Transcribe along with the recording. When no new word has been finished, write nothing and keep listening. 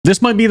This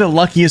might be the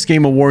luckiest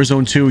game of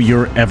Warzone 2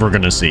 you're ever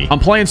gonna see. I'm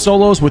playing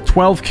solos with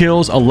 12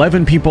 kills,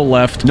 11 people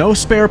left, no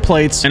spare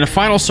plates, and a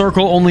final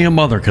circle only a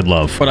mother could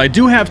love. But I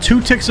do have 2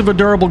 ticks of a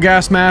durable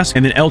gas mask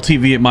and an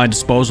LTV at my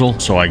disposal,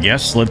 so I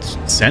guess let's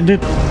send it.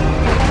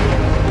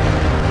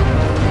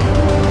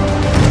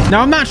 Now,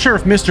 I'm not sure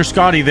if Mr.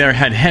 Scotty there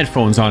had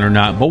headphones on or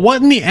not, but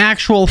what in the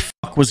actual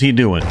fuck was he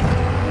doing?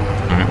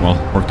 Alright,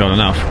 well, worked out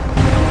enough.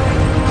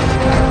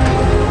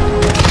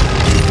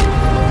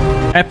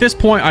 At this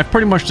point, I've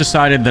pretty much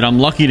decided that I'm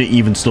lucky to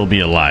even still be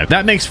alive.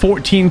 That makes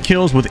 14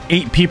 kills with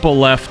 8 people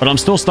left, but I'm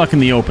still stuck in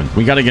the open.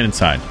 We gotta get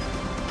inside.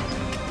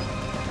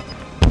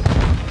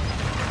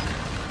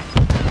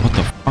 What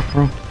the fuck,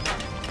 bro?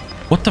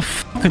 What the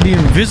fuck are the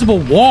invisible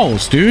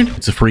walls, dude?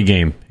 It's a free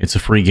game. It's a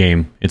free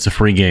game. It's a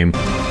free game.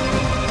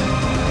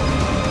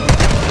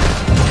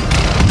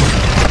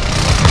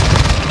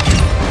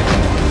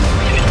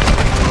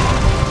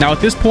 Now, at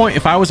this point,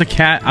 if I was a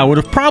cat, I would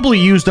have probably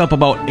used up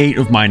about 8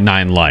 of my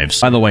 9 lives.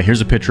 By the way,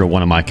 here's a picture of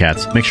one of my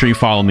cats. Make sure you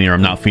follow me or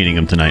I'm not feeding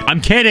him tonight. I'm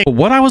kidding! But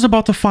what I was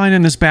about to find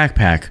in this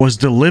backpack was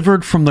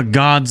delivered from the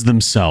gods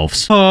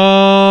themselves.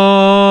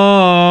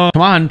 Oh,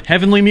 come on,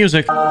 heavenly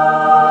music.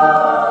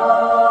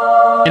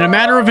 In a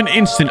matter of an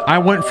instant, I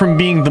went from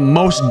being the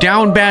most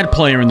down bad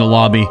player in the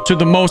lobby to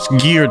the most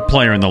geared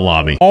player in the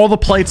lobby. All the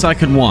plates I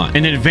could want.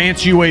 An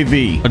advanced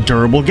UAV, a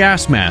durable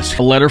gas mask,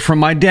 a letter from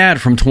my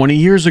dad from 20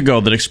 years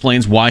ago that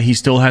explains why he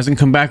still hasn't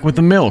come back with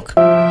the milk.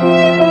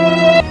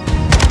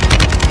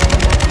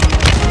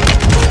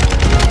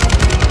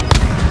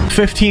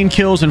 15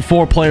 kills and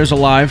 4 players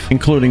alive,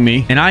 including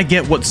me, and I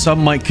get what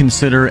some might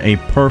consider a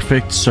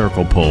perfect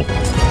circle pull.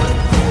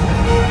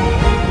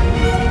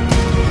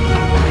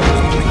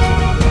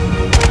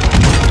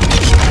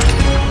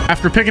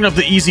 After picking up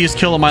the easiest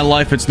kill of my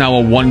life, it's now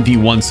a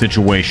 1v1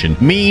 situation.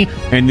 Me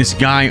and this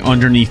guy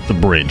underneath the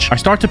bridge. I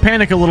start to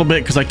panic a little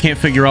bit because I can't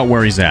figure out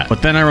where he's at.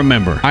 But then I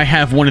remember, I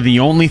have one of the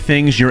only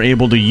things you're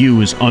able to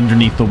use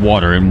underneath the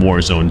water in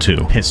Warzone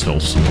 2.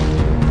 Pistols.